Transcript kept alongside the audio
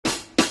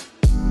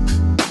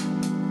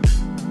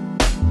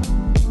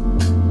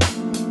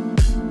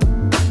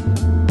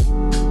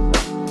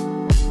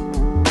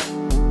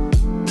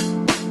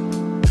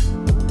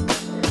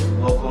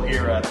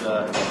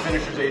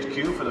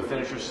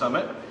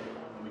Summit.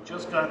 We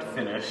just got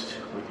finished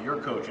with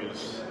your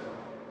coach's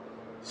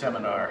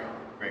seminar,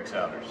 Greg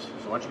Souders.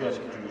 So why don't you guys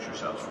introduce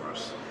yourselves for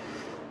us?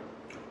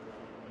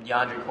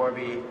 Deandre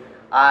Corbe.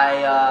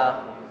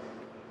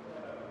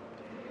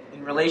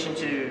 In relation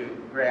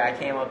to Greg, I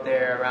came up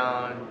there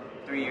around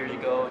 3 years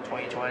ago,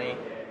 2020,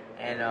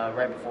 and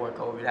right before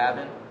COVID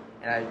happened.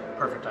 And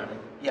Perfect timing.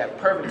 Yeah,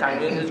 perfect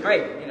timing. It was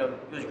great. It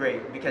was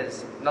great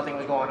because nothing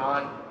was going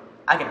on.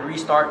 I could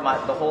restart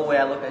the whole way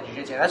I looked at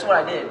jiu-jitsu. And that's what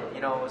I did.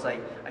 It was like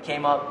I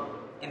came up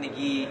in the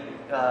gi,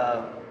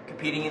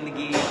 competing in the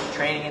gi,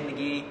 training in the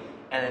gi,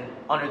 and then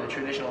under the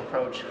traditional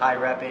approach, high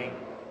repping,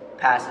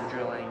 passive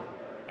drilling.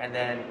 And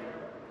then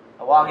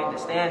I walked into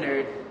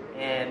Standard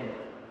and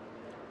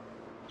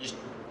just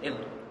it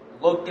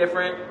looked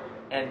different.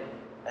 And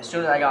as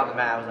soon as I got on the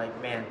mat, I was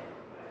like, man,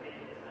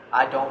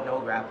 I don't know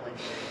grappling.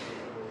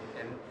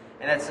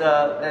 And that's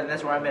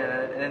where I've been.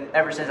 And then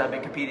ever since I've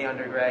been competing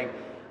under Greg,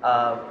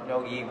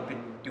 we've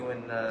been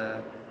doing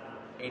the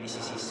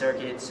ADCC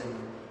circuits and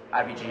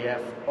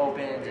IBJF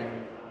opens and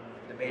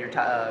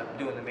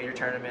doing the major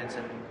tournaments.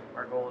 And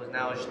our goal is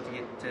now just to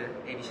get to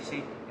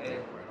ADCC.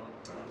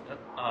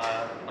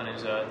 My name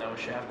is Noah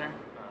Shaffner.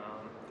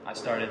 I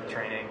started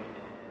training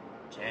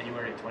in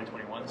January of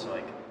 2021, so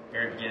like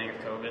very beginning of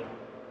COVID.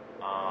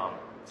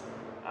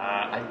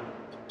 I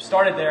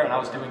started there and I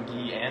was doing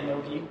gi and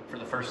no gi for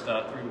the first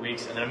 3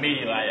 weeks, and then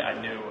immediately I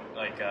knew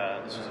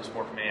this was a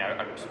sport for me.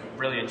 I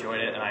really enjoyed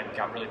it and I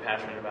got really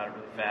passionate about it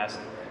really fast.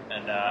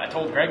 And I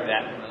told Greg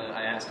that.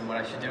 I asked him what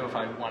I should do if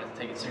I wanted to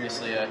take it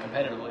seriously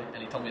competitively,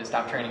 and he told me to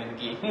stop training in the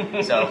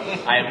gi. So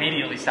I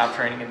immediately stopped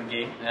training in the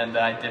gi, and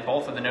I did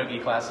both of the no gi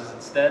classes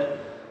instead.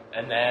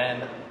 And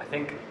then I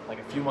think like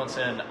a few months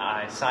in,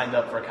 I signed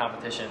up for a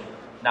competition,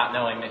 not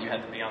knowing that you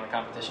had to be on the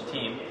competition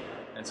team.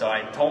 And so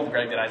I told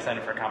Greg that I signed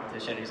up for a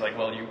competition. He's like,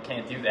 well, you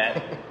can't do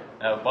that,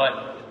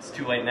 but it's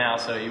too late now,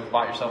 so you've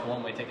bought yourself a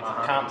one-way ticket to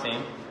the comp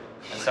team.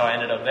 And so I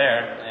ended up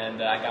there,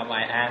 and I got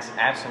my ass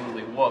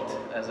absolutely whooped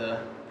as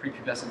a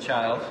prepubescent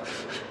child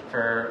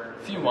for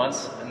a few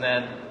months, and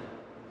then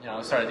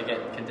started to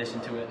get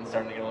conditioned to it and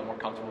starting to get a little more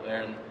comfortable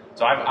there. And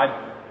so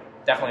I'm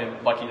definitely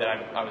lucky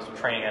that I was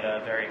training at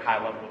a very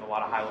high level with a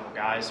lot of high-level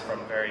guys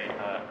from a very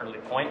early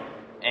point.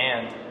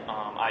 And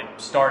I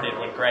started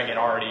when Greg had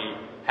already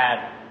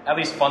had, at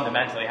least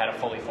fundamentally, had a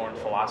fully formed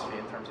philosophy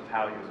in terms of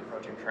how he was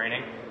approaching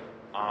training.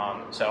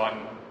 So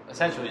I'm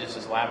essentially just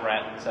this lab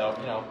rat. So,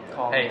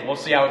 hey, we'll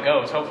see how it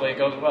goes. Hopefully it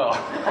goes well.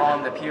 Call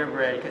him the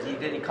purebred because he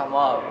didn't come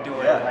up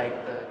doing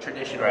like the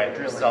traditional drilling.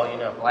 That's all you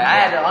know. Like I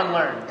had to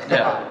unlearn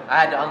a lot. I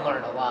had to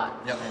unlearn a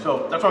lot. Yep.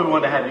 So that's why we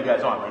wanted to have you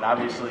guys on, right?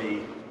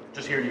 Obviously,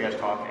 just hearing you guys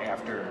talk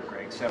after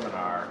Greg's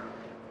seminar,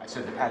 I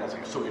said to Pat, it's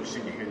like so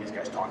interesting to hear these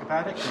guys talk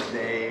about it because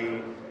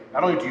they,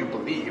 not only do you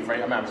believe, right?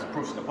 I mean, obviously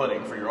proof's in the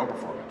pudding for your own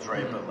performance,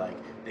 right? Mm-hmm. But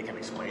like they can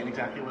explain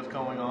exactly what's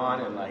going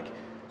on, and like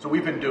so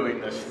we've been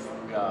doing this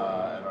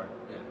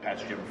at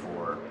Pat's gym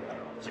for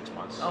 6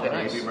 months, maybe,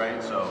 nice.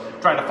 Right? So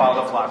trying to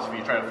follow the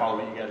philosophy, trying to follow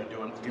what you guys are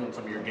doing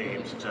some of your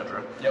games,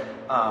 etc. Yep.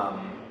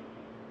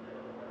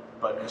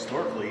 But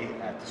historically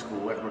at the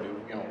school, everybody,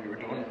 we were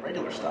doing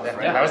regular stuff,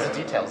 right? Yeah. I was a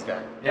details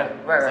guy. Yeah,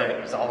 right.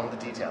 It was all in the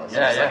details.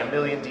 Yeah, like a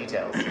million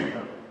details.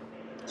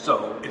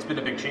 So it's been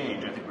a big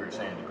change. I think we were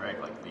saying to Greg,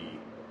 like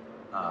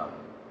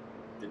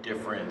the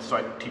difference. So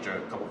I teach a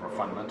couple of our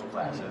fundamental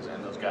classes,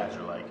 and those guys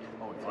are like,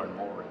 "Oh, we've learned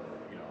more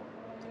in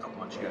a couple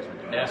months. You guys have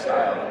been doing that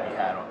style that we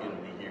had in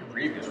the year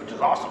previous, which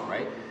is awesome,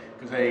 right?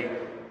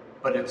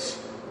 But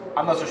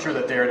I'm not so sure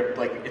that they're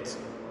like it's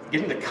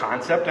getting the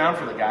concept down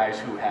for the guys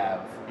who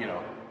have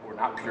were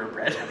not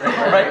purebred,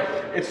 right?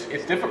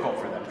 It's difficult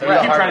for them. They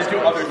keep trying to do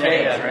other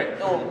things, right?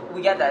 Oh,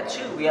 we got that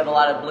too. We have a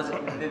lot of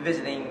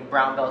visiting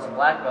brown belts and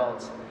black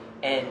belts,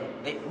 and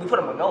we put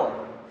them with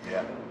Noah.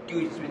 Yeah.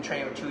 Dude's been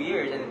training for 2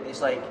 years, and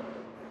it's like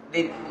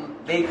they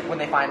when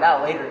they find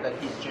out later that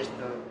he just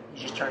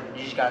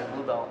got his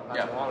blue belt not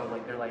too long ago,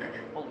 like they're like,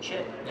 holy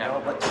shit,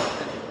 But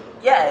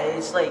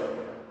it's like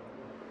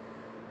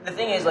the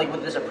thing is like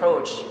with this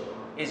approach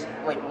is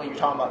like what you're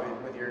talking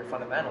about with your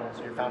fundamentals,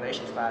 your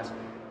foundations class.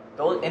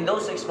 In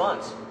those 6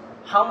 months,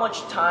 how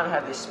much time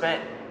have they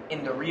spent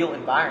in the real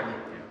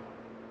environment?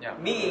 Yeah.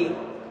 Me,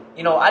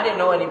 I didn't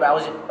know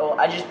anybody.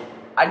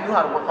 I knew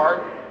how to work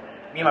hard.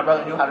 Me and my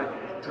brother knew how to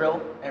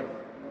drill, and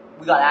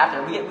we got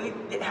after it.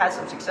 We had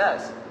some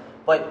success,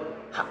 but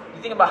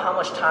you think about how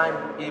much time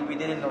we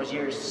did in those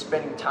years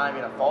spending time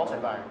in a false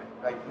environment,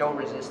 like no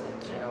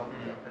resistance,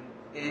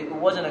 And it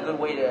wasn't a good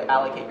way to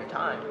allocate your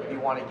time if you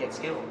want to get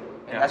skilled.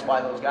 And that's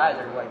why those guys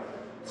are like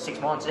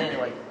 6 months in,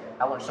 like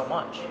I learned so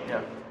much.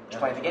 Yeah. Just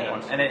playing the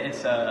games. And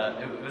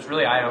it was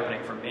really eye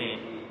opening for me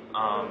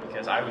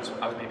because I was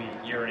maybe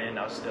a year in.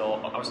 I was still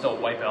a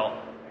white belt,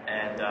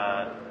 and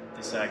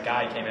this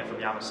guy came in from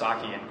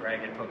Yamasaki, and Greg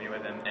had put me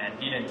with him, and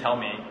he didn't tell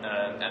me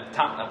at the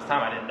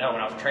time I didn't know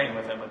when I was training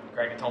with him, but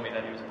Greg had told me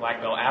that he was a black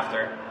belt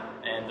after,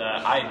 and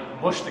I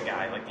mushed the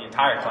guy like the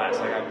entire class.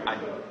 Like I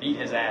beat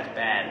his ass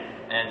bad,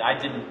 and I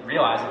didn't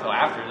realize until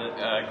after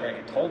that Greg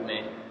had told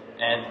me.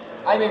 And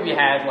I maybe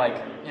had like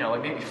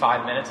maybe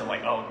 5 minutes of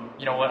like, oh,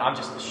 you know what, I'm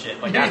just the shit.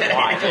 Like, that's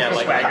why.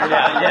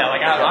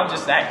 I'm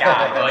just that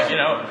guy. Like, you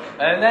know,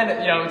 and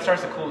then, you know, it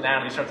starts to cool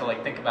down and you start to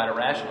like think about it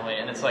rationally,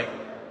 and it's like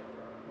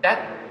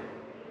that.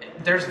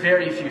 There's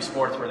very few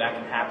sports where that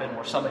can happen,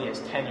 where somebody has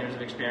 10 years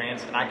of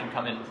experience and I can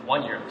come in with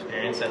 1 year of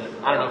experience. And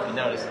I don't know if you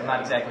noticed, I'm not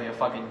exactly a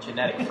fucking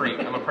genetic freak.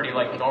 I'm a pretty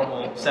like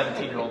normal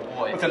 17-year-old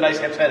boy. With a nice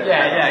hip head.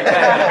 Yeah,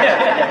 exactly.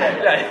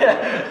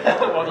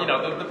 Yeah. Well, you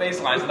know, the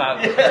baseline's not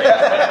great.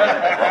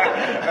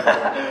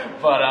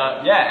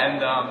 But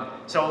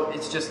so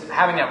it's just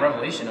having that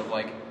revelation of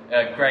like,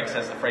 Greg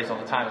says the phrase all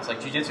the time, it's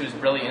like jiu-jitsu is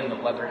really in the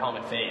leather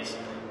helmet phase,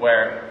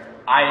 where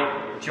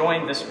I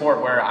joined this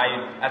sport where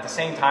I, at the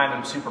same time,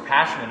 am super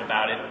passionate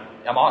about it.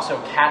 I'm also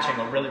catching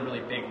a really, really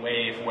big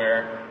wave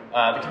where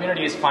the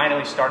community is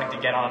finally starting to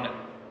get on,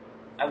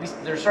 at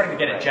least they're starting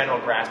to get a general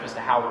grasp as to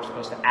how we're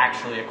supposed to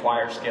actually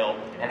acquire skill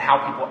and how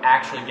people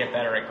actually get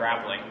better at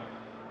grappling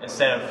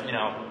instead of, you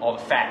know, all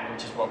the fat,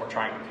 which is what we're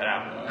trying to cut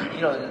out.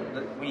 You know,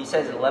 when he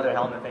says the leather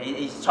helmet thing,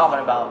 he's talking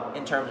about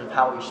in terms of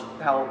how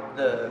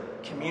the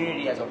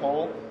community as a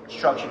whole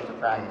structures the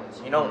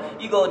practice. You know,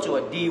 you go to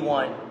a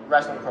D1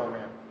 wrestling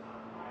program.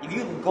 If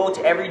you go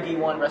to every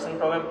D1 wrestling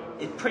program,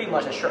 it's pretty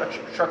much a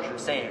structure the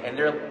same, and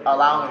they're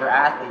allowing their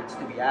athletes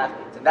to be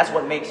athletes, and that's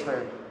what makes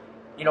for,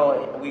 you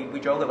know, we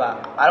joke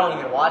about, I don't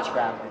even watch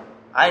grappling.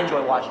 I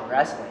enjoy watching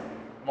wrestling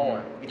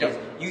more because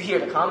you hear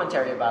the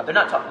commentary about it.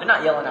 They're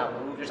not yelling out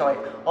moves. They're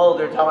like, oh,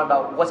 they're talking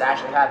about what's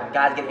actually happening.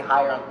 Guys getting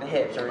higher on the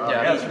hips, or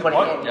he's putting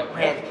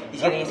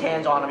he's getting his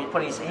hands on him. He's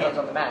putting his hands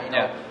on the mat. You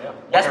know,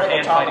 that's what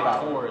they're talking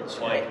about. Towards,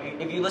 like,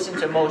 if you listen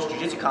to most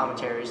jiu-jitsu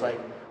commentaries, like,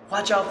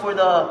 watch out for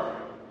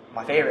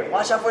my favorite.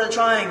 Watch out for the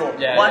triangle.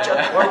 Watch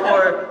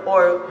out,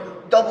 or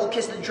double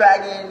kiss the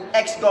dragon,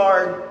 X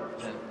guard.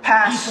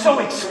 Pass. He's so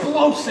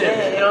explosive.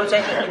 Yeah, you know what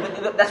I'm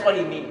saying? That's what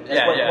he means.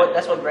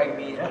 That's what Greg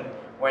means when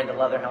we're in the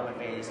leather helmet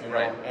phase. You know?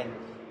 Right.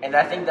 And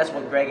I think that's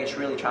what Greg is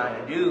really trying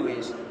to do,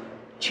 is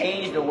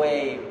change the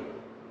way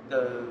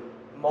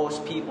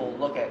most people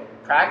look at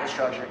practice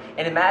structure.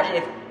 And imagine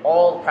if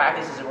all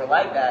practices were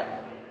like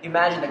that.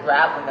 Imagine the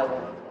grappling that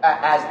will,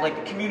 as like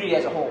the community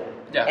as a whole.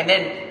 Yeah. And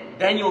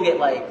then you'll get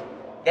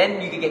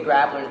then you could get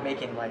grapplers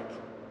making like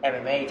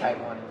MMA type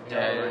money,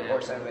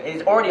 or something.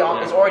 It's already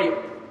on. It's already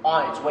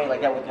on its way,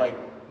 like that with like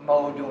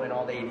Mo doing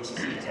all the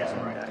ADCCs and stuff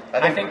like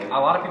that. I think a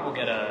lot of people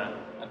get a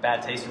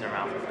bad taste in their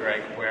mouth with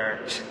Greg, where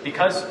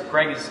because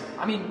Greg is,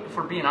 I mean, if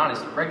we're being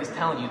honest, Greg is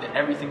telling you that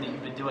everything that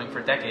you've been doing for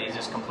decades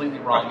is completely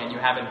wrong and you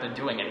haven't been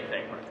doing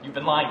anything. You've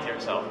been lying to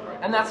yourself.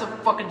 And that's a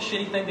fucking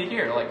shitty thing to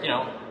hear. Like, you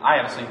know, I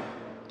obviously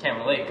can't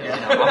relate because,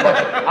 you know,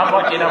 I'm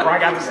lucky enough where I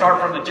got to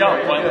start from the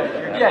jump. But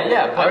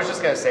but I was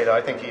just going to say, though,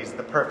 I think he's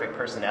the perfect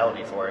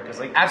personality for it. Because,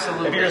 like,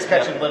 absolutely, if you're just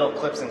catching little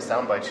clips and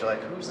sound bites, you're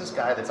like, who's this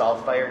guy that's all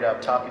fired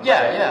up talking shit?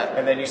 Yeah.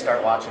 And then you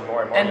start watching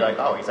more and more, and you're like,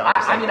 oh, he's on.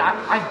 I mean,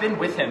 I've been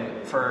with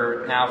him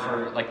for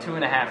like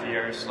 2.5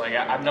 years. Like,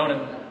 I've known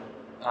him,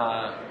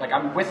 like,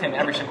 I'm with him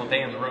every single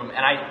day in the room.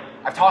 And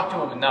I've talked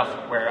to him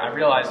enough where I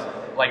realized,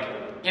 like,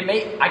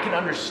 I can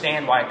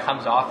understand why it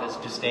comes off as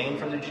disdain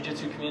from the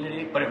jiu-jitsu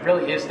community, but it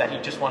really is that he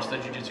just wants the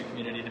jiu-jitsu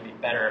community to be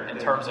better in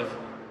terms of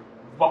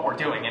what we're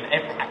doing, and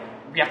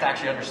we have to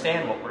actually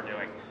understand what we're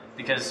doing,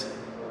 because,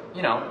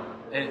 you know,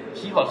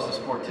 he loves the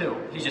sport too.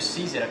 He just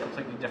sees it a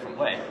completely different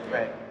way.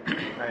 Right.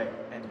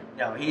 And you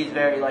know, he's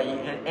very, like,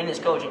 in his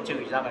coaching too,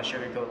 he's not going to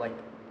sugarcoat, like,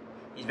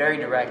 he's very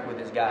direct with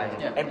his guys.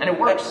 Yeah. And it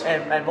works.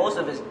 And most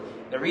of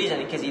the reason,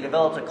 because he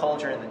develops a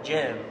culture in the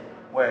gym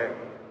where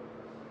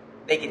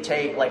they can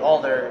take, like, all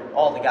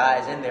the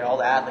guys in there, all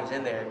the athletes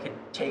in there could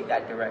take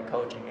that direct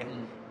coaching,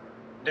 and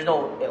there's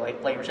no,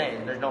 like you're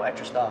saying, there's no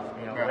extra stuff.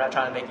 You know, we're not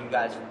trying to make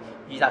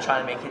he's not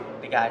trying to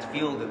make the guys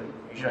feel good.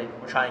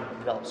 We're trying to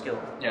develop skill.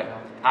 Yeah, you know?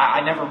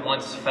 I never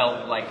once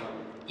felt like,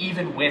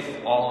 even with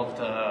all of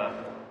the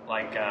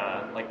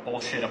like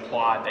bullshit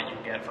applaud that you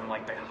get from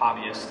like the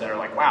hobbyists that are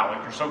like, wow,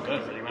 like you're so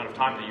good for the amount of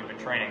time that you've been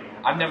training.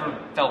 I've never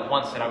felt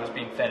once that I was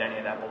being fed any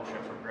of that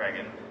bullshit from Greg,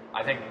 and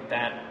I think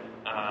that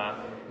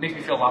makes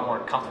me feel a lot more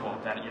comfortable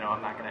that, you know,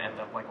 I'm not going to end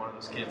up like one of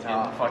those kids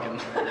getting fucking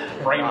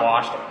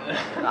brainwashed.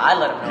 I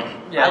let him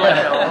know. Yeah. I let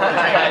him know.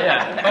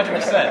 Yeah,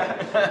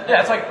 100%.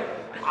 Yeah, it's like,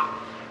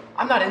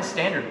 I'm not in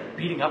Standard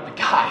beating up the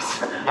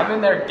guys. I'm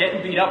in there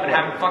getting beat up and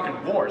having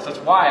fucking wars. That's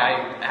why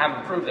I have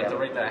improved at the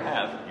rate that I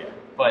have.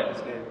 But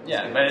it's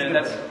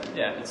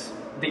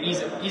the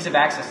ease of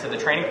access to the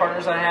training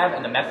partners that I have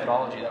and the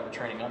methodology that we're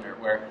training under,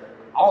 where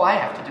all I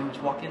have to do is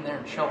walk in there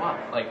and show up.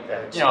 Like,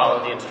 you know, follow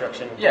the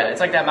instruction. Yeah,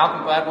 it's like that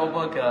Malcolm Gladwell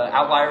book,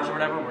 Outliers or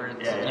whatever, where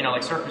it's, you know,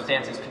 like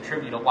circumstances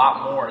contribute a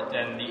lot more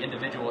than the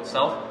individual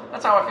itself.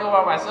 That's how I feel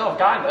about myself,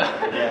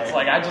 kinda. It's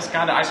like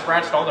I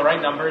scratched all the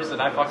right numbers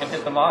and I fucking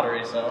hit the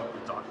lottery. So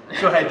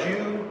had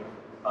you,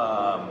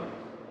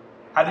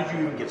 how did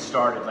you even get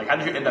started? Like, how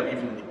did you end up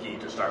even in the gi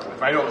to start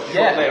with? I know it's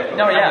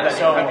short-lived.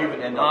 So how did you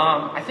even end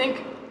up? I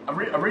think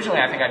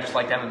originally I just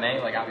liked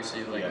MMA. Like,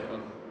 obviously, like.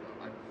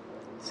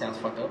 Sounds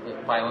fucked up,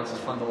 but violence is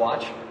fun to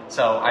watch.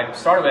 So I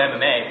started with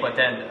MMA, but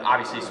then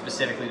obviously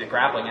specifically the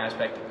grappling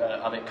aspect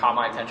of it caught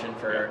my attention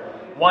for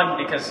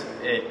One, because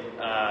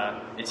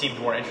it seemed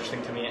more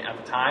interesting to me at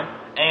the time,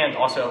 and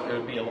also it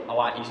would be a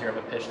lot easier of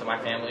a pitch to my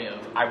family of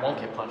I won't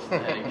get punched in the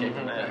head and kicked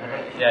in the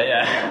head.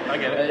 Yeah, I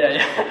get it.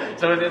 Yeah.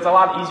 So it's a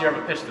lot easier of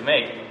a pitch to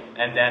make.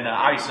 And then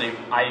obviously,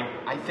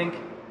 I think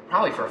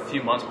probably for a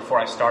few months before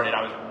I started,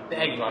 I was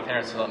begging my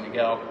parents to let me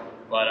go,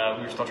 but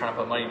we were still trying to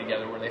put money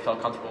together where they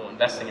felt comfortable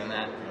investing in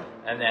that.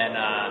 And then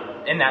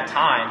in that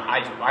time,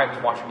 I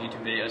was watching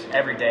YouTube videos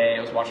every day.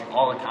 I was watching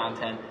all the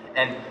content.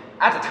 And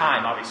at the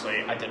time,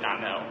 obviously, I did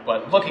not know.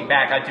 But looking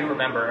back, I do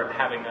remember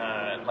having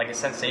a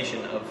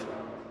sensation of,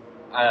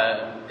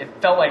 it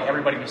felt like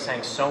everybody was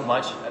saying so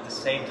much at the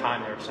same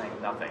time they were saying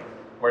nothing.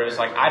 Where it was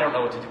like, I don't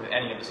know what to do with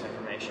any of this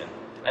information.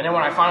 And then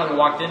when I finally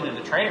walked into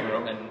the training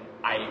room and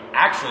I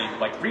actually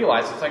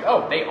realized, it's like,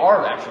 oh, they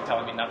are actually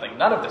telling me nothing.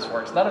 None of this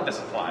works. None of this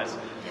applies.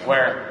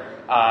 Where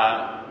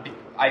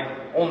I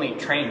only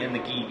trained in the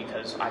gi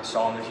because I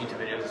saw in those YouTube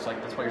videos, it's like,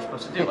 that's what you're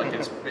supposed to do. Like,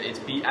 at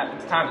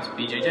the time, it's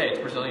BJJ, it's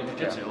Brazilian Jiu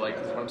Jitsu. Like,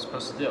 that's what I'm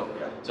supposed to do.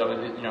 So,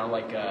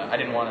 I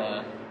didn't want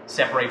to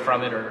separate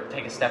from it or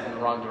take a step in the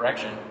wrong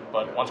direction.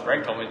 But once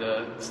Greg told me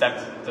the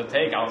steps to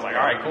take, I was like,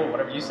 all right, cool,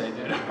 whatever you say,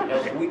 dude.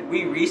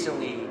 We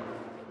recently,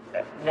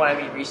 what I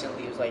mean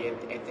recently is like,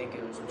 I think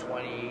it was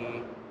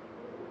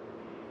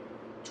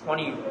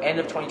end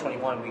of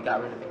 2021, we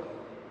got rid of it.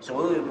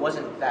 So it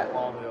wasn't that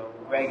long ago.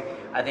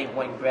 I think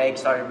when Greg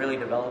started really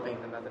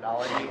developing the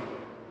methodology,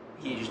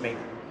 he pulled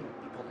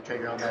the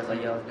trigger on that. It's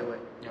like, yeah, let's do it.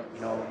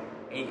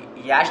 Yep.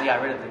 He actually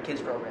got rid of the kids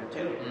program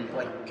too.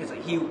 Because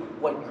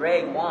what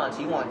Greg wants,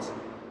 he wants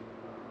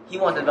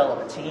to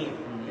develop a team.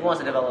 He wants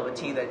to develop a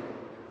team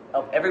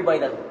of everybody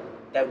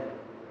that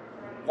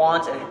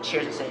wants and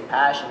shares the same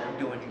passion of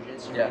doing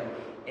jiu-jitsu,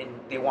 and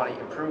they want to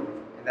improve.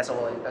 And that's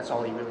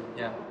all he really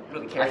cares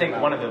about. I think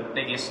one of the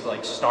biggest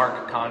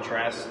stark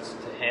contrasts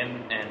to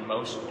him and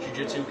most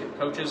jiu-jitsu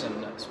coaches,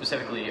 and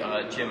specifically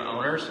gym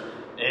owners,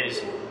 is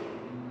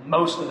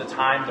most of the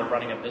time they're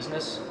running a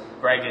business.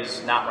 Greg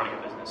is not running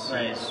a business.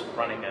 Right. He's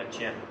running a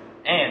gym.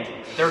 And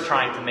they're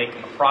trying to make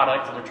a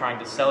product, and they're trying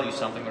to sell you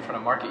something, they're trying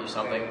to market you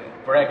something.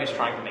 Greg is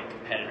trying to make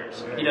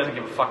competitors. He doesn't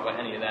give a fuck about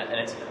any of that, and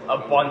it's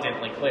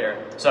abundantly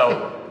clear.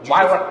 So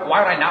why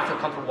would I not feel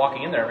comfortable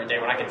walking in there every day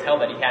when I can tell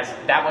that he has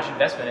that much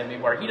investment in me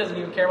where he doesn't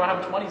even care about how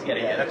much money he's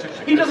getting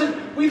in? He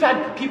doesn't. We've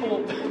had people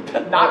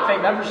not pay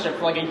membership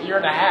for a year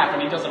and a half,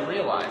 and he doesn't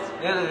realize.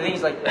 The other thing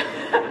is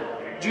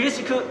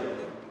jiu-jitsu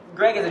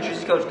Greg is a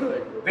jiu-jitsu coach,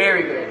 good,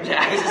 very good.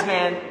 Yeah.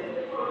 Businessman,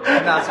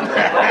 not so good.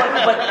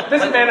 But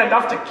businessman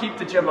enough to keep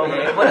the gym open.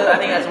 Yeah, but I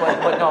think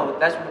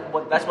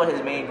that's what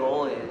his main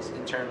goal is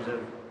in terms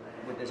of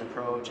with this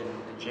approach and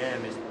the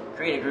gym is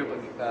create a group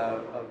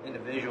of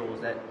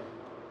individuals that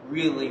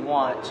really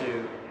want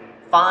to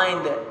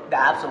find the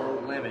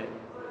absolute limit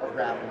of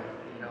grappling,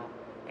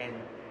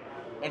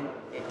 and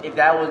if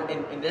that was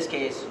in this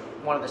case,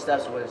 one of the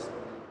steps was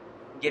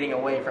getting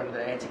away from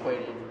the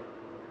antiquated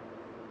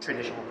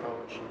traditional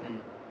approach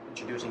and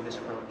introducing this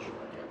approach.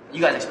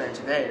 You guys experience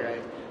it today,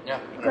 right? Yeah,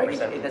 Greg,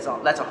 that's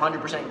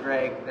 100%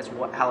 Greg. That's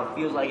how it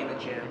feels like in the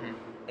gym.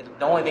 And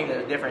the only thing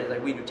that's different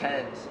is we do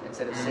 10s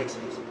instead of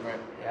 60s. Right.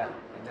 Yeah.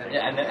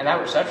 And that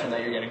reception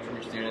that you're getting from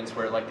your students,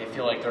 where they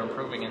feel like they're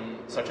improving in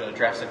such a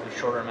drastically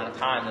shorter amount of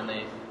time than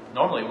they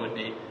normally would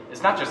be.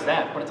 It's not just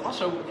that, but it's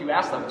also, if you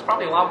ask them, it's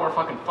probably a lot more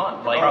fucking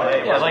fun.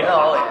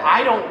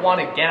 I don't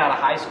want to get out of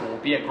high school,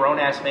 be a grown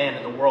ass man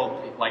in the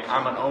world,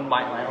 I'm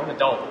my own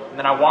adult, and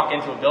then I walk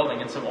into a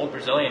building and some old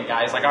Brazilian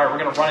guy is like, all right, we're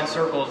gonna run in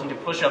circles and do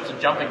push-ups and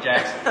jumping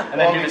jacks, and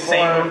then do the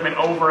same movement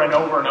over and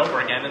over and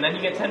over again, and then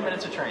you get 10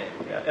 minutes of training.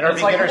 Yeah. In our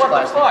beginners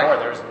class before,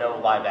 there was no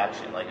live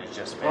action. It was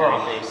just very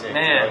basic.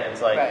 Man.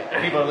 It's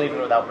people are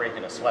leaving without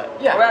breaking a sweat.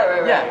 Yeah,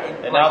 right. Yeah.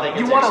 And now they get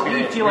you to want to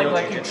experience leave feeling real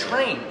like you jiu-jitsu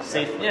trained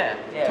safely. Yeah,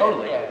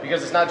 totally. Yeah.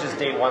 Because it's not just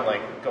day one,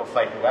 go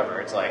fight whoever.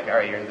 It's all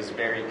right, you're in this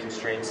very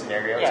constrained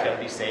scenario. It's going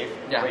to be safe,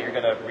 but you're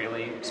going to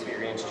really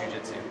experience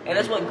jiu-jitsu. And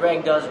that's what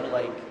Greg does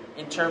with,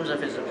 in terms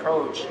of his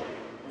approach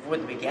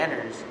with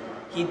beginners.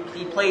 He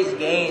plays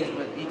games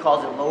with, he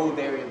calls it low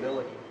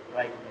variability,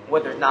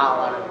 where there's not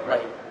a lot of,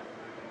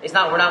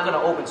 we're not going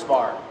to open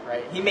spar,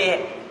 right? He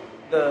may,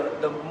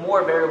 the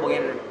more variable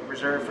game are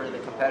reserved for the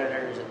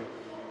competitors and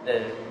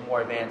the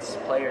more advanced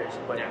players,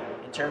 but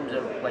in terms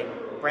of,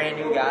 brand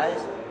new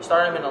guys, you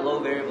start them in a low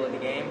variability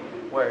game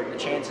where the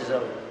chances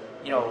of,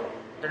 they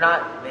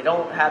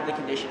don't have the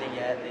conditioning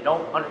yet. They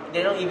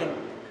don't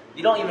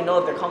even know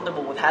if they're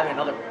comfortable with having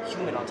another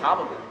human on top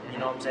of them. You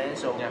know what I'm saying?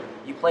 So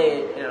you play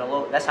it in a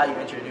low. That's how you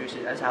introduce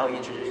it. That's how he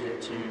introduced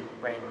it to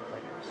brand new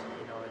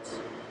players.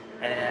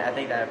 And I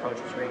think that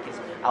approach was great because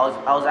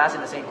I was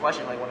asking the same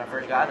question when I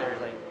first got there.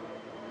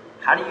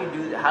 How do you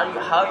do that?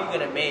 How are you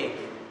gonna make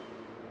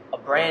a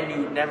brand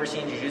new, never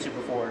seen jiu-jitsu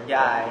before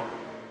guy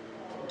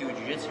do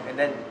jiu-jitsu,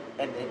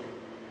 and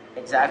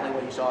exactly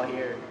what you saw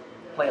here,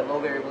 play a low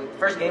variable. The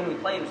first game we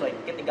played was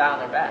get the guy on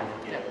their back.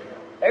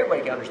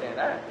 Everybody can understand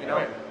that,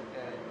 Right.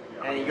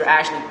 And you're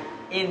actually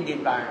in the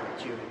environment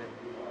too.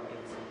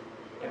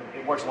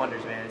 It works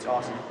wonders, man. It's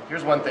awesome.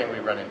 Here's one thing we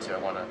run into I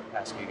want to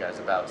ask you guys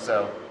about.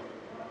 So,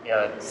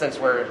 since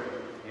we're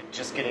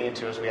just getting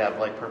into us, we have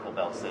like purple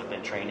belts that have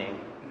been training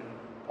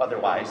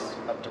otherwise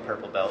up to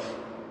purple belt.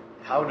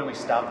 How do we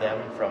stop them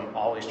from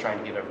always trying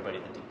to give everybody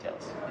the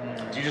details?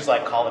 Do you just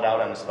like call it out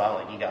on the spot,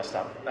 like you gotta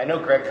stop? I know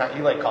Greg,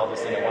 you like called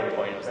this in at one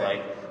point. It was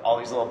like all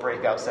these little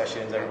breakout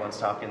sessions, everyone's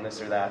talking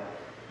this or that.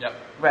 Yep.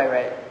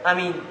 Right. I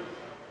mean,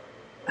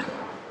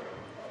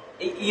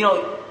 you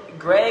know,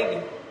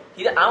 Greg,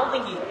 I don't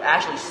think he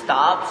actually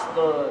stops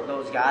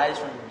those guys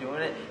from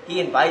doing it. He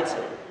invites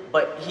it,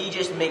 but he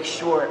just makes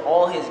sure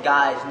all his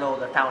guys know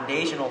the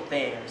foundational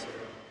things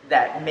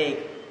that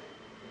make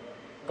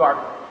guard.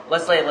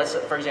 Let's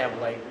for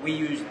example, like we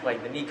use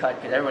like the knee cut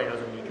because everybody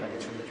knows what knee cut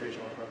is from the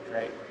traditional approach,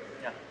 right?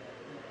 Yeah.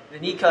 The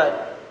knee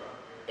cut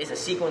is a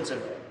sequence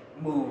of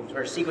moves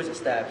or a sequence of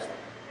steps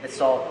that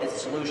solve. It's a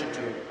solution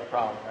to a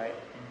problem, right?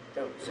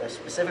 So it's a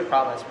specific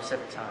problem at a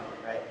specific time,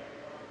 right?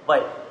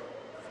 But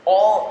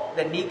all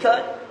the knee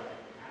cut,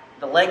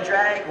 the leg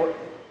drag,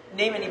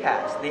 name any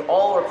pass, they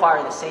all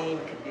require the same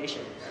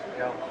conditions, you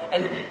know.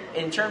 And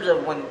in terms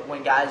of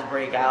when guys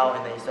break out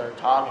and they start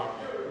talking,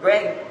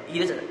 Greg, he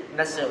doesn't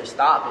necessarily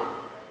stop it,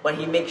 but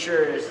he makes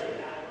sure the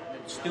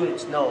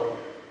students know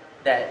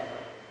that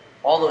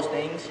all those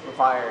things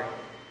require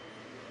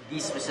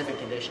these specific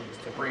conditions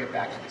to bring it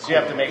back to the So you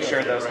have to make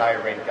sure those higher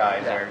ranked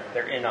guys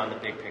they're in on the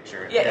big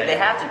picture. Yeah, they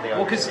have to be.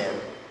 Well, because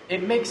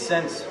it makes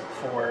sense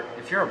for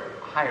if you're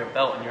a higher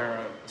belt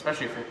and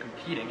especially if you're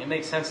competing, it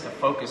makes sense to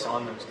focus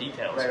on those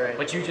details. Right.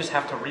 But you just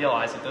have to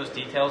realize that those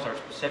details are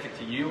specific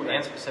to you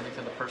and specific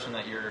to the person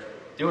that you're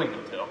doing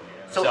them to.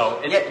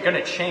 So it's going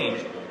to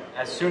change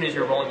as soon as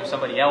you're rolling with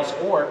somebody else,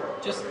 or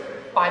just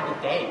by the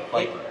day.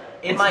 Like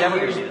it's never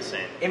going to be the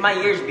same. In my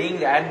years being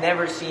there, I've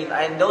never seen,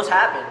 and those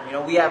happen. You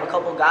know, we have a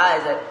couple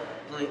guys that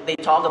they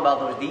talk about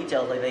those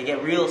details, like they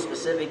get real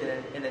specific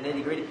in the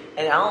nitty gritty,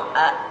 and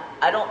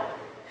I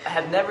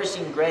have never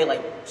seen Gray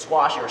like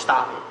squash it or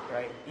stop it.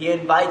 Right? He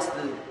invites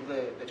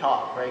the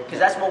talk, right? Because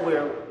that's what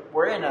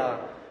we're in a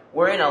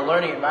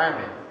learning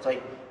environment. It's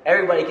like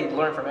everybody can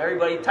learn from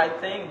everybody type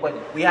thing,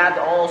 but we have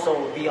to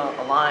also be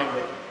aligned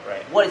with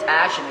what is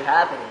actually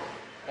happening.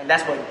 And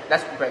that's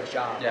what Greg's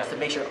job is to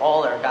make sure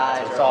all our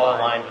guys it's are all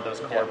aligned with those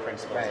core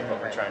principles of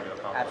what we're trying to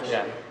accomplish.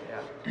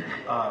 Absolutely.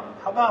 How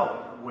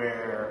about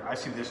where I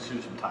see this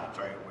too sometimes,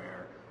 right?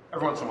 Where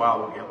every once in a while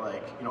we'll get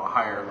like, you know, a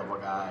higher level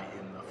guy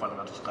in the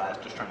fundamentals class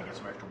just trying to get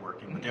some extra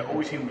work in, but they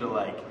always seem to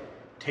like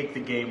take the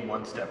game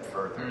one step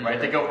further, right?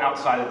 They go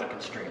outside of the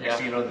constraint.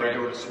 So, you know, they're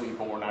doing a sweep,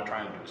 but we're not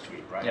trying to do a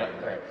sweep, right? Yeah.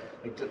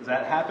 Like, does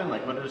that happen?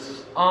 Like, what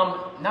is?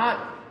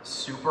 Not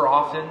super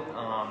often,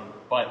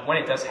 but when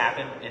it does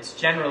happen, it's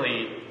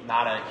generally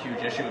not a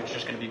huge issue. It's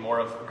just going to be more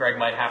of Greg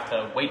might have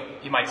to wait.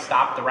 He might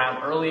stop the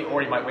round early,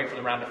 or he might wait for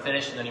the round to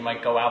finish, and then he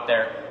might go out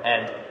there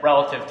and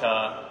relative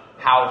to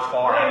how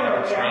far out of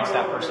the constraints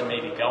that person may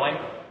be going.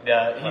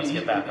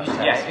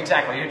 Yeah,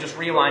 exactly. You just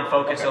realign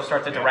focus. He'll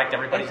start to direct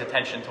everybody's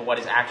attention to what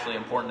is actually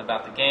important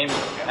about the game.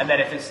 And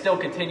then if it still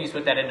continues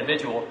with that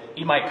individual,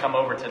 he might come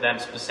over to them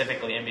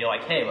specifically and be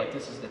like, hey, like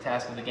this is the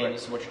task of the game.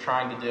 This is what you're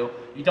trying to do.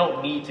 You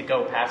don't need to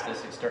go past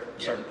this at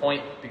a certain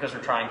point because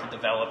we're trying to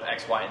develop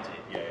X, Y, and Z.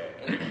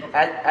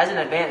 As an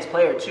advanced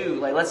player too,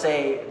 like let's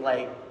say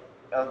like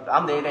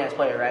I'm the advanced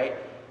player, right?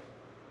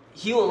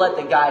 He will let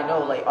the guy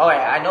know, like, all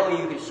right, I know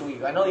you can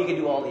sweep. I know you can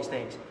do all these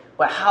things.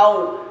 But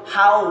how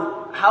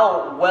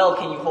well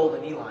can you hold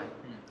a knee line?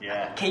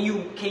 Yeah. Can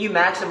you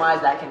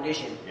maximize that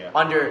condition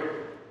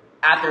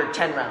after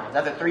 10 rounds,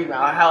 after 3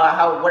 rounds,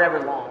 how whatever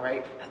long,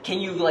 right?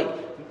 Can you like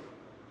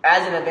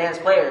as an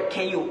advanced player,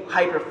 can you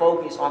hyper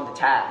focus on the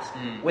task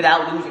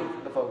without losing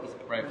the focus?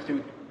 Right.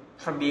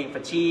 From being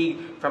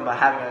fatigued, from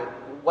having a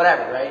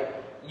whatever, right?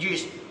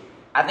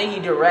 I think he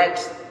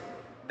directs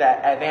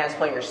that advanced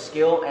player's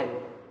skill and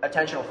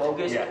attentional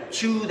focus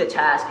to the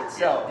task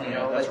itself. You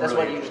know, that's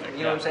really what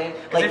you know what I'm saying?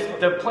 Like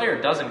if the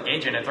player does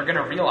engage in it, they're going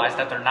to realize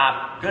that they're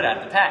not good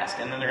at the task,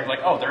 and then they're going to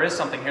be like, oh, there is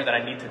something here that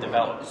I need to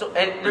develop. So,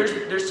 and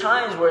there's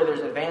times where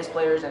there's advanced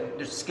players and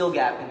there's a skill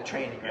gap in the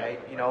training,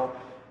 right? You know,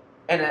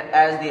 and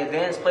as the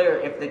advanced player,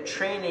 if the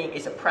training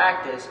is a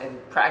practice and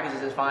practice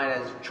is defined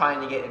as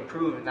trying to get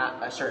improved and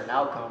not a certain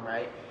outcome,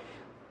 right?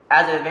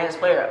 As an advanced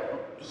player,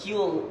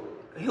 he'll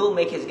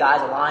make his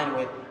guys align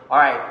with, all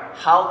right,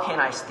 how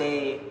can I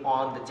stay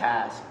on the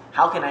task?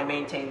 How can I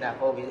maintain that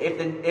focus?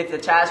 If the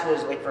task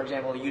was, like, for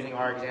example, using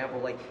our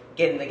example, like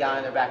getting the guy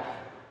on their back,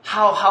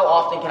 how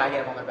often can I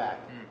get him on their back?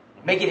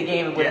 Make it a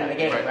game within the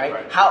game,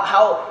 right?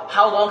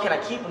 How long can I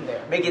keep them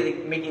there? Make it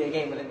a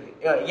game within.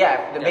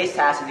 The base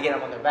task is to get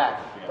them on their back,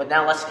 but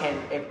now as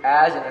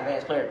an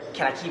advanced player,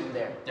 can I keep them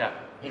there? Yeah.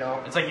 You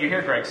know, it's like you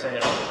hear Greg say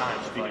it all the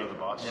time. Speaking of the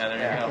boss. Yeah,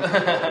 there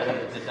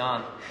you go. The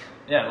Don.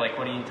 Yeah, like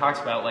when he talks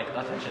about like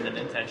attention and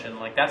intention,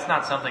 like that's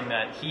not something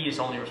that he is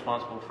only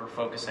responsible for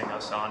focusing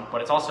us on,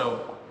 but it's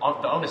also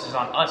the onus is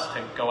on us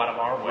to go out of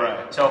our way.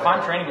 Right. So if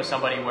I'm training with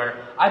somebody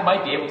where I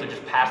might be able to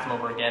just pass them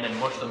over again and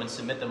mush them and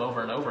submit them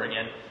over and over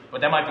again, but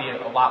that might be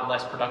a lot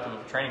less productive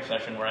of a training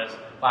session, whereas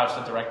if I was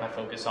to direct my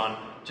focus on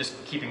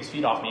just keeping his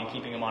feet off me and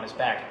keeping him on his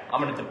back.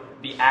 I'm going to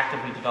be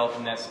actively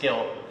developing that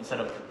skill instead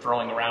of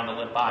throwing around a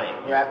limp body.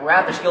 We're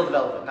after skill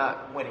development,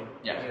 not winning.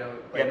 Yeah. You know,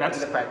 Yeah, that's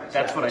the practice.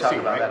 that's what I talk see.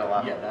 about Right? that a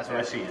lot. Yeah, that's what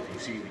I see. Is you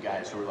see the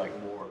guys who are like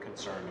more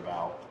concerned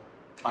about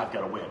I've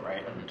got to win,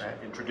 right?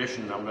 Right. In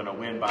tradition, I'm going to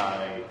win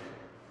by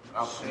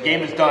the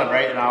game is done,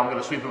 right? And I'm going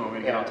to sweep him. I'm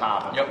going to get on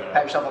top. And Yep.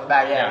 Pat yourself on the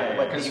back, Yeah,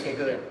 but did you get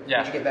good? Yeah.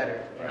 Did you get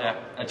better? You know? Yeah,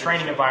 a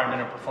training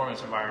environment and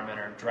performance environment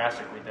are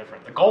drastically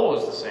different. The goal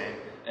is the same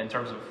in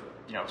terms of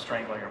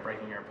strangling or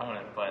breaking your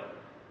opponent, but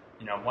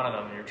one of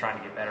them you're trying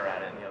to get better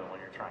at it, and the other one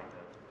you're trying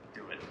to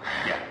do it.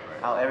 Yeah.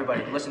 How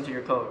everybody listen to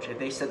your coach. If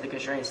they set the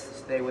constraints,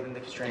 stay within the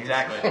constraints.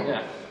 Exactly.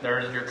 Yeah,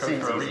 they're your coach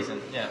Seems for a easy.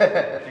 reason. Yeah,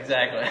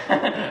 exactly.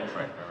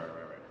 Right.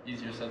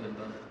 Easier said than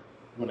done.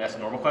 You want to ask the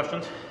normal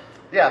questions?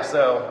 Yeah,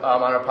 so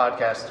on our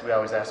podcast, we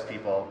always ask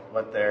people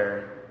what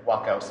their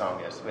walkout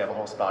song is. We have a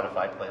whole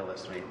Spotify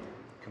playlist. We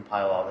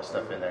compile all this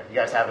stuff in there. You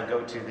guys have a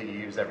go-to that you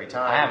use every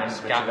time? I haven't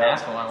Switch gotten it up?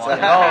 asked one.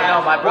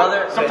 No, my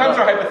brother. Sometimes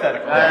they're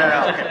hypothetical.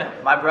 No.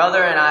 My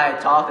brother and I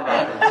talked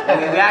about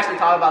this. We actually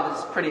talked about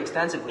this pretty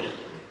extensively.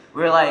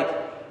 We were like,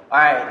 all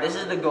right, this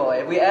is the goal.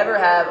 If we ever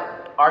have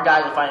our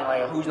guys are fighting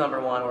like who's number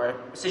one or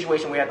a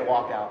situation we have to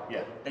walk out,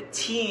 Yeah. the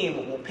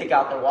team will pick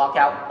out their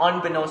walkout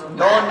unbeknownst,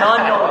 none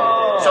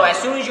knowing. So as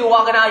soon as you're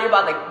walking out, you're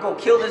about to go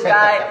kill this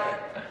guy.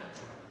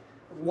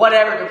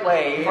 Whatever to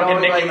play, you Fucking know,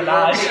 Nicki like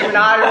Minaj. Nicki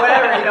Minaj or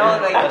whatever, you know,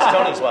 like That's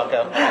Tony's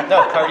walkout.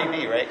 No, Cardi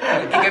B, right?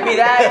 it could be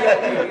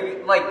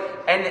that, like,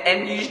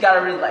 and you just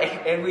gotta really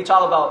like, and we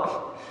talk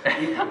about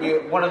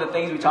one of the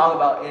things we talk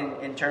about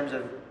in terms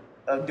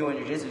of doing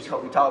jiu-jitsu,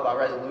 we talk about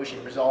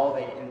resolution,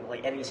 resolving in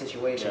like any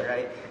situation,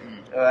 right?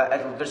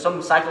 There's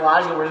some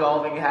psychological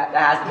resolving that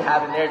has to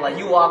happen there. Like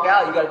you walk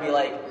out, you gotta be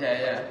like,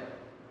 Yeah.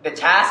 the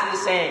task is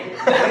the same. Win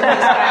this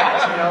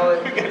match, you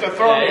know. You get to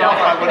throw me off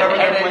on whatever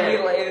And they're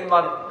then playing.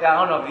 I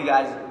don't know if you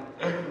guys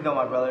know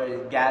my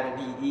brother Gavin.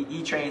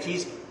 He trains.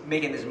 He's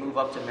making this move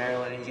up to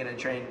Maryland. And he's gonna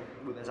train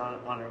with us on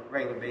a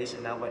regular basis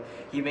now. But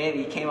he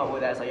came up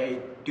with that. It's like, hey,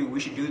 dude, we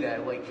should do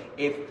that. Like,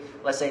 if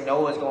let's say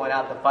Noah's going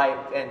out to fight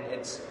and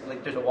it's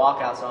like there's a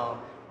walkout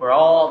song, where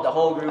the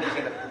whole group is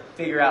gonna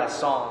figure out a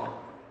song.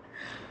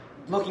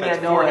 Looking That's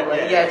at Noah, for him.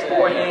 like, yeah, it's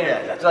for him.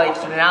 Yeah, that's So, like,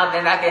 awesome. so now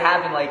then that could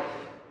happen. Like,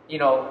 you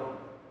know.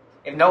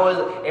 If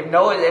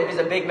it's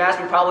a big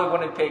match, we probably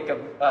wouldn't pick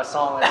a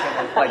song that's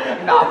gonna like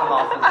knock him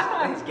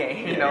off his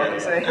game. You know what I'm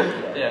saying?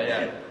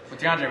 Yeah. What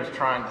Deandre was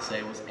trying to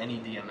say was any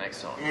DMX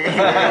song.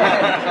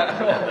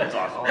 That's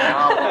awesome.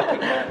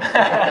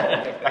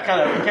 I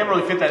can't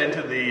really fit that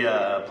into the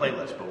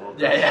playlist, but we'll.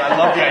 Yeah. I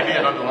love the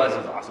idea. Nonetheless,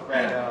 it's awesome.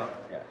 Right. Yeah,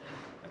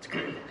 that's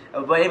good.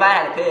 But if I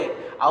had to pick,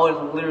 I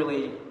would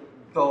literally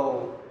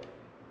go.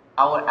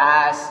 I would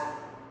ask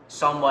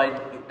somebody,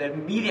 the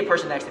immediate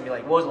person next to me,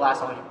 like, what was the last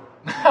song?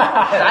 'Cause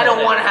I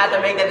don't want to have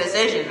to make that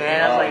decision,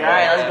 man. I was like, all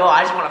right, let's go.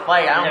 I just want to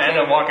fight. I I'm don't gonna care. end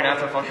up walking out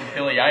to fucking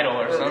Billy Idol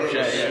or some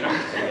shit.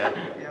 Yeah.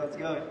 Yeah, let's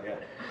go. Yeah,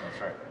 that's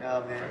right.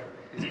 Oh man,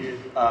 it's good.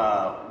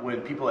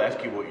 When people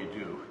ask you what you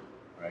do,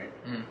 right?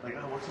 Like,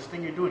 oh, what's this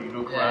thing you're doing? You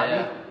do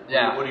karate?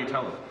 Yeah. What do you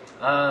tell them?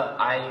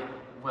 I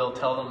will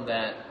tell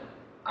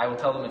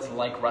them it's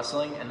like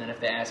wrestling, and then if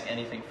they ask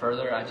anything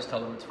further, I just tell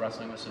them it's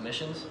wrestling with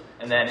submissions.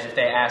 And then if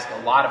they ask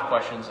a lot of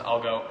questions,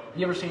 I'll go, have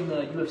you ever seen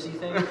the UFC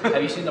thing?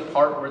 Have you seen the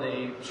part where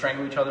they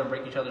strangle each other and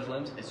break each other's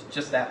limbs? It's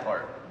just that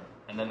part.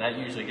 And then that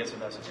usually gets the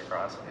message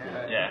across.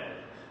 Yeah.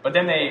 But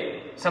then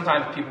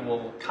sometimes people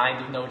will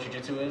kind of know what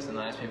jiu-jitsu is, and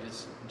they'll ask me if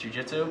it's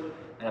jiu-jitsu.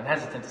 And I'm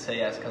hesitant to say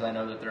yes, because I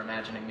know that they're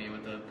imagining me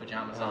with the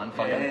pajamas on,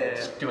 fucking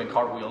just doing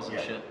cartwheels and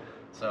shit.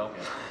 So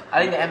I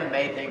think the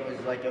MMA thing was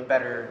like a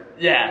better.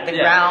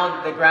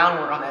 the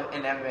groundwork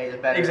in MMA is a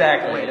better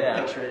way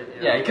to picture it.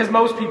 You know? Yeah, because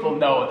most people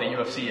know what the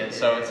UFC is,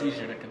 so it's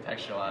easier to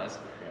contextualize.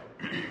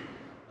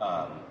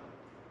 Yeah.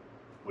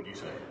 What do you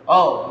say?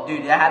 Oh,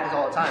 dude, that happens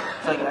all the time.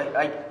 It's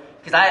like,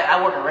 because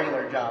I work a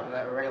regular job,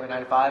 a regular 9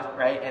 to 5,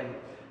 right? And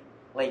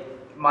like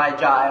my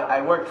job,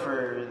 I work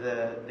for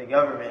the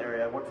government,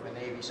 or I work for the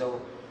Navy,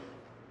 so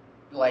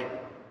like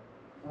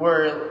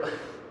we're.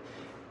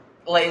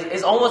 Like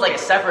it's almost like a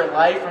separate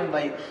life from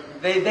like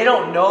they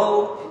don't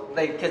know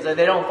like because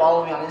they don't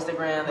follow me on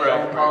Instagram,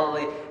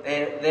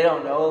 they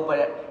don't know,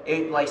 but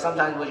it like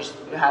sometimes we'll just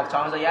have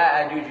times like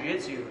I do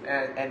jiu-jitsu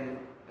and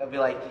I'll be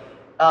like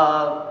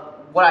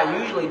what I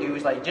usually do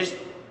is like just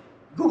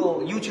Google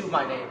YouTube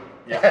my name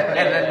and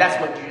then that's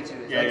what jiu-jitsu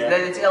is.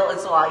 It's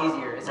a lot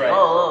easier. It's like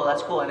oh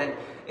that's cool, and then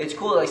it's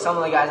cool like some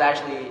of the guys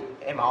actually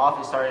in my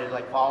office started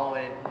like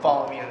following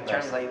me on the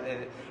terms like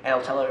and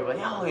I'll tell everybody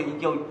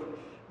yo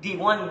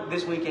D1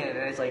 this weekend,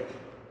 and it's like,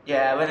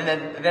 yeah, but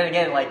then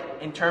again, like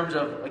in terms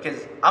of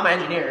because I'm an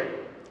engineer,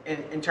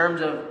 in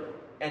terms of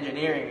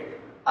engineering,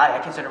 I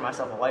consider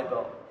myself a white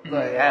belt.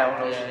 But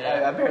I don't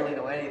know, I barely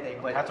know anything.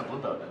 But That's a blue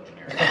belt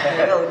engineer.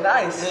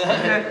 Nice.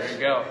 There you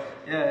go.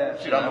 Yeah.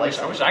 Shoot, I wish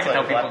I could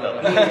tell people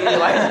that.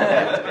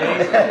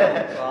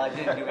 Well, I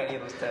didn't do any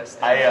of those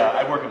tests.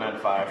 I work a 9 to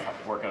 5.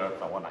 I work in an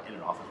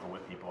office but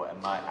with people,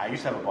 and I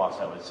used to have a boss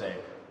that would say,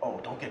 "Oh,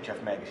 don't get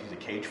Jeff Maggis. He's a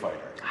cage fighter."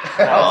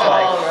 And I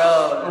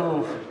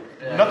was like, "Ooh,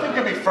 Nothing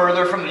could be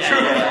further from the truth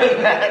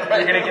than that. Right?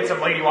 You're gonna get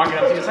some lady walking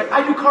up to you. It's like,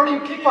 I do cardio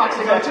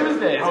kickboxing on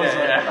Tuesdays. I was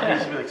like,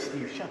 used to be like,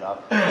 Steve, shut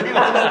up.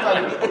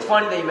 It's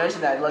funny that you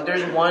mentioned that. Like,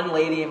 there's one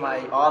lady in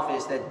my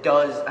office that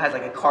has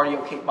like a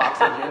cardio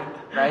kickboxing gym,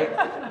 right?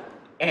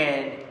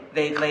 And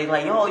they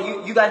like, yo,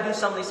 you guys do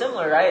something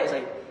similar, right? It's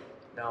like,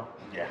 no.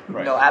 Yeah,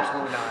 right. No,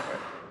 absolutely not.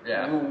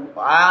 Yeah.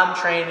 I'm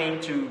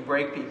training to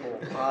break people.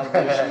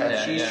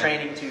 She's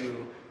training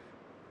to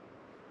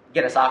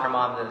get a soccer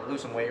mom to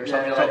lose some weight or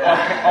something like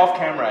that. Off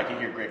camera, I can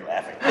hear Greg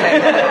laughing.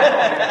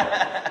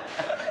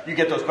 You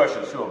get those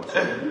questions too.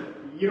 So.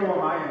 You don't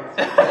want my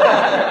answer.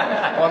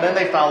 Well, and then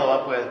they follow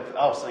up with,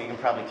 oh, so you can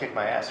probably kick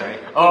my ass, right?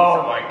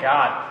 Oh my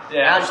God. And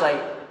Yeah. I was just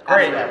like,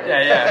 Great.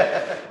 absolutely.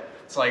 Yeah.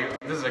 It's like,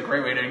 this is a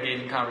great way to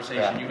engage in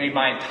conversation. Yeah. You made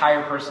my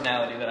entire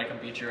personality that I can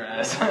beat your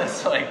ass.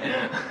 It's like.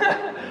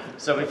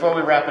 So before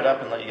we wrap it up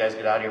and let you guys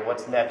get out of here,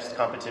 what's next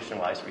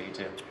competition-wise for you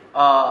two?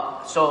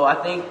 So I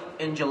think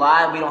in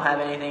July we don't have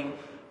anything.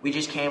 We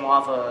just came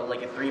off a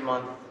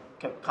 3-month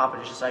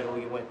competition cycle.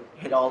 We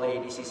hit all the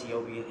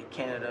ADCCO. We hit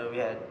Canada. We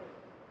had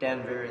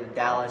Denver and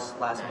Dallas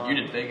last month. You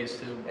did Vegas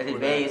too. I did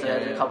Vegas.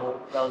 That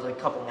was a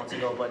couple months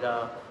ago. But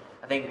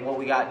I think what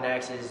we got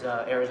next is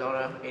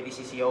Arizona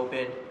ADCC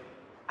Open.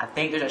 I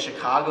think there's a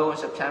Chicago in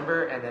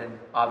September, and then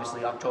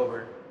obviously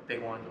October,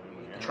 big one,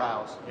 the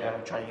trials. Yeah,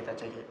 I'm trying to get that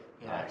ticket.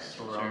 Yeah, Nice.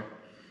 so we're on.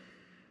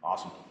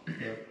 Awesome.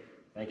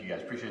 Thank you guys.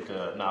 Appreciate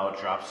the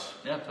knowledge drops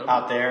Totally.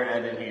 out there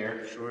and in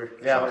here. Sure.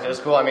 Yeah, it was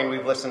cool. I mean,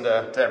 we've listened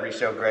to every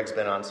show Greg's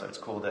been on, so it's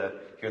cool to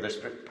hear this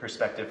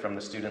perspective from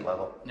the student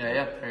level.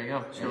 Yeah, there you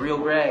go. It's the real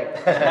Greg.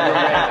 The real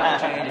Greg, not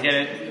the change.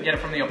 You get it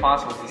from the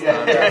apostles this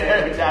time.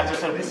 That's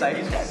just this side.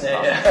 These guys.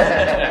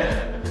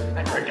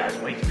 That Greg guy's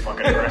way too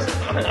fucking aggressive.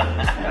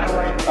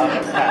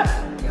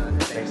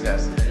 Thanks,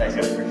 guys. Thanks,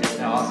 guys. Appreciate it.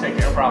 No, I'll take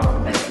care. No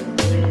problem. Thank you.